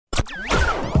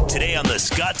Today on the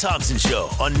Scott Thompson Show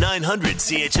on 900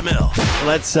 CHML.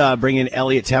 Let's bring in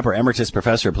Elliot Tepper, Emeritus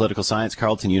Professor of Political Science,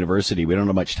 Carleton University. We don't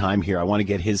have much time here. I want to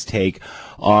get his take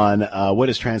on what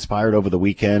has transpired over the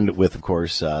weekend with, of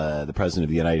course, the President of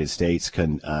the United States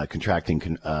contracting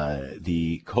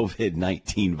the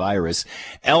COVID-19 virus.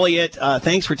 Elliot,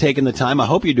 thanks for taking the time. I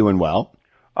hope you're doing well.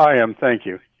 I am. Thank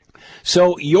you.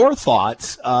 So your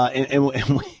thoughts, now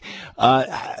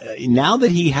that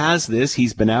he has this,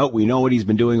 he's been out, we know what he's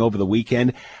been doing over the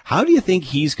weekend. How do you think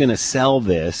he's going to sell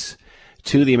this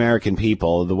to the American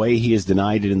people, the way he has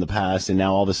denied it in the past and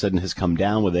now all of a sudden has come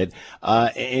down with it?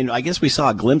 And I guess we saw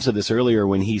a glimpse of this earlier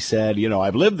when he said,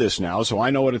 I've lived this now, so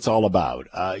I know what it's all about.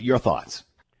 Your thoughts?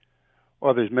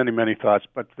 Well, there's many, many thoughts,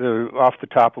 but off the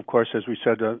top, of course, as we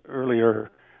said earlier,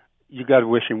 you got to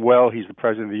wish him well. He's the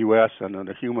president of the U.S. and on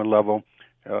a human level,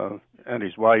 and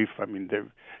his wife. I mean,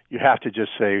 you have to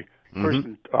just say, first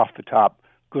off the top,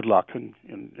 good luck and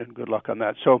good luck on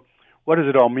that. So, what does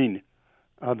it all mean?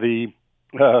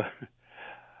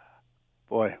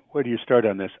 Boy, where do you start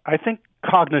on this? I think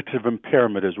cognitive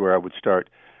impairment is where I would start.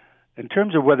 In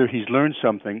terms of whether he's learned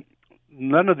something,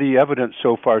 none of the evidence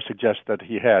so far suggests that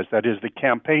he has. That is, the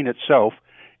campaign itself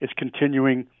is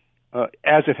continuing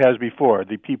as it has before.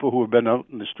 The people who have been out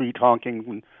in the street honking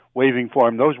and waving for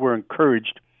him, those were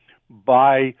encouraged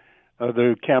by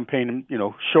the campaign,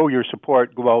 show your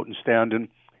support, go out and stand and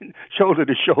shoulder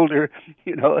to shoulder,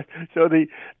 So they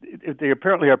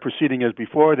apparently are proceeding as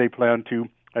before. They plan to,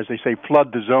 as they say,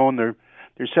 flood the zone. They're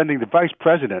sending the vice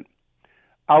president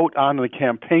out on the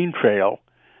campaign trail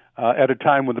at a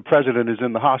time when the president is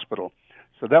in the hospital.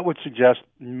 So that would suggest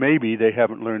maybe they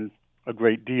haven't learned a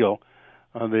great deal.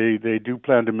 They do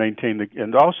plan to maintain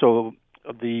and also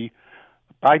the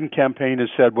Biden campaign has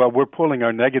said, well, we're pulling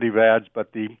our negative ads,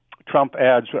 but the Trump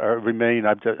ads remain.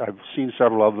 I've seen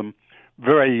several of them,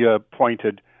 very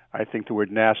pointed. I think the word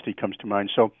nasty comes to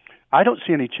mind. So I don't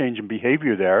see any change in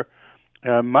behavior there.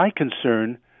 My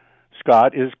concern,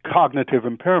 Scott, is cognitive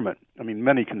impairment. I mean,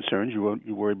 many concerns. You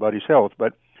worry about his health,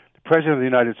 but the president of the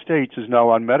United States is now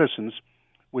on medicines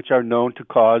which are known to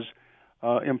cause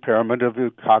impairment of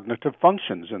the cognitive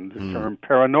functions, and the term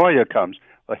paranoia comes.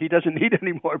 Well, he doesn't need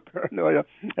any more paranoia.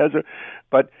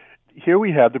 But here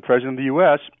we have the president of the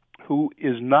U.S. who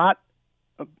is not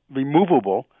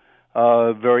removable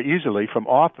very easily from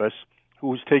office,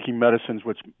 who is taking medicines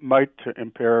which might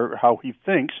impair how he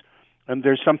thinks. And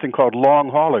there's something called long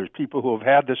haulers, people who have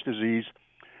had this disease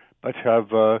but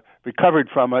have recovered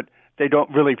from it. They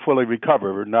don't really fully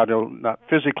recover, not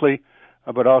physically,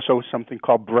 but also something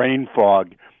called brain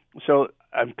fog. So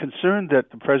I'm concerned that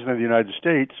the President of the United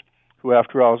States, who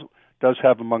after all does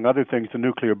have, among other things, the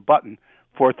nuclear button,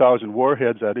 4,000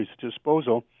 warheads at his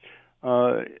disposal,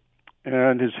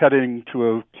 and is heading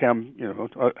to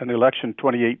an election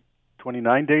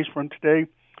 29 days from today,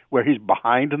 where he's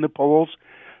behind in the polls.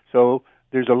 So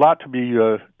there's a lot to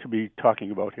be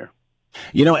talking about here.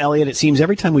 Elliot, it seems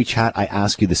every time we chat, I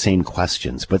ask you the same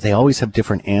questions, but they always have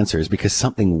different answers because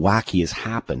something wacky has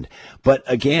happened. But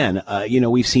again,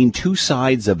 we've seen two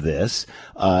sides of this.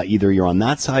 Either you're on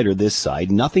that side or this side.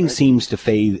 Nothing seems to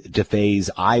phase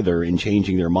either in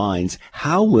changing their minds.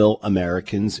 How will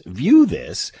Americans view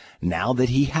this now that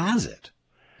he has it?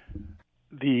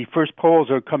 The first polls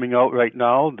are coming out right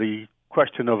now. The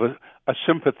question of a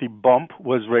sympathy bump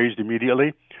was raised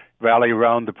immediately. Rally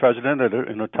around the president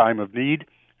in a time of need,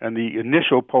 and the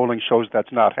initial polling shows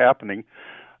that's not happening.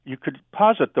 You could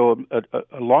posit, though,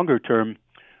 a longer term,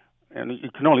 and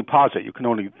you can only posit, you can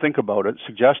only think about it,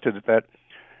 suggested that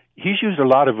he's used a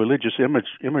lot of religious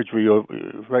imagery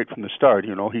right from the start.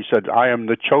 He said, I am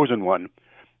the chosen one.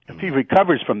 If he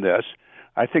recovers from this,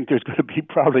 I think there's going to be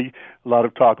probably a lot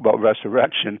of talk about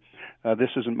resurrection. This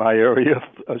isn't my area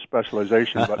of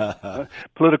specialization, but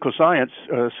political science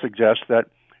suggests that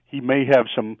he may have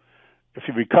some, if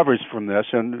he recovers from this,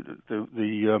 and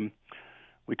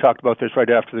we talked about this right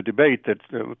after the debate, that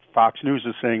Fox News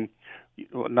is saying,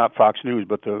 not Fox News,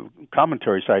 but the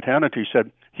commentary site, Hannity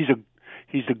said, he's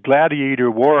a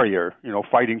gladiator warrior,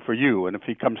 fighting for you, and if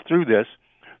he comes through this,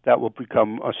 that will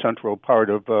become a central part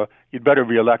of, you'd better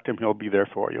reelect him, he'll be there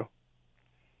for you.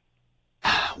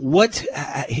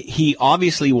 He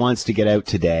obviously wants to get out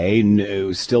today,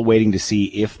 still waiting to see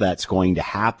if that's going to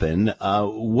happen.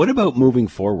 What about moving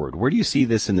forward? Where do you see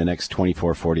this in the next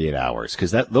 24, 48 hours?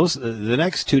 Because the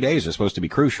next 2 days are supposed to be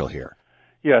crucial here.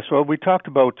 Yes, well, we talked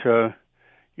about,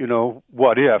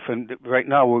 what if, and right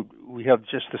now we have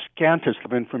just the scantest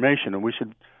of information, and we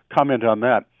should comment on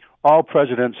that. All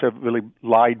presidents have really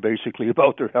lied, basically,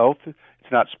 about their health.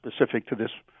 It's not specific to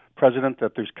this president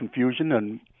that there's confusion,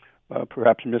 and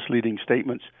perhaps misleading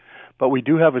statements. But we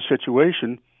do have a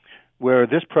situation where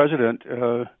this president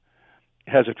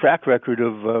has a track record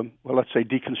of, well, let's say,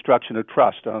 deconstruction of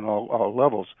trust on all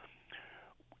levels.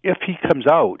 If he comes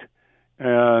out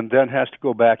and then has to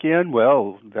go back in,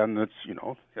 well, then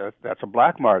that's a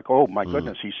black mark. Oh, my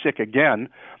goodness, he's sick again.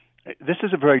 This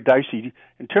is a very dicey,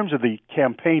 in terms of the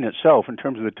campaign itself, in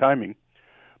terms of the timing.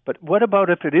 But what about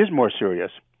if it is more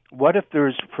serious? What if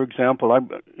there's, for example, I'm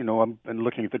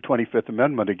looking at the 25th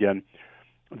Amendment again.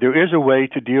 There is a way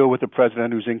to deal with a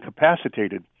president who's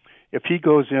incapacitated. If he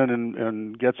goes in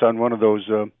and gets on one of those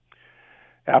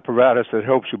apparatus that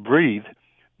helps you breathe,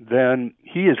 then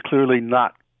he is clearly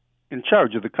not in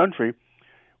charge of the country.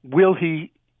 Will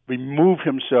he remove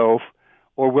himself,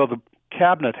 or will the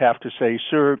cabinet have to say,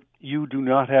 sir, you do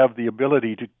not have the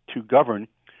ability to govern?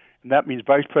 And that means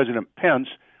Vice President Pence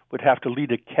would have to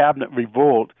lead a cabinet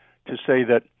revolt to say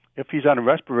that if he's on a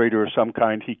respirator of some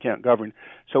kind, he can't govern.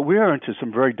 So we are into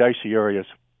some very dicey areas.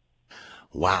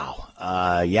 Wow.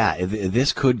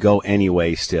 This could go any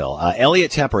way still.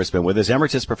 Elliot Tepper has been with us,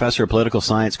 Emeritus Professor of Political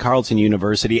Science, Carleton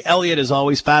University. Elliot, is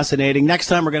always fascinating. Next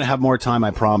time we're going to have more time,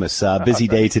 I promise. Busy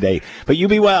day today. But you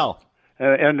be well.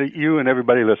 And you and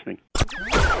everybody listening.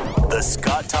 The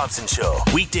Scott Thompson Show,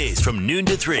 weekdays from noon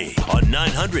to 3 on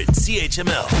 900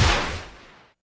 CHML.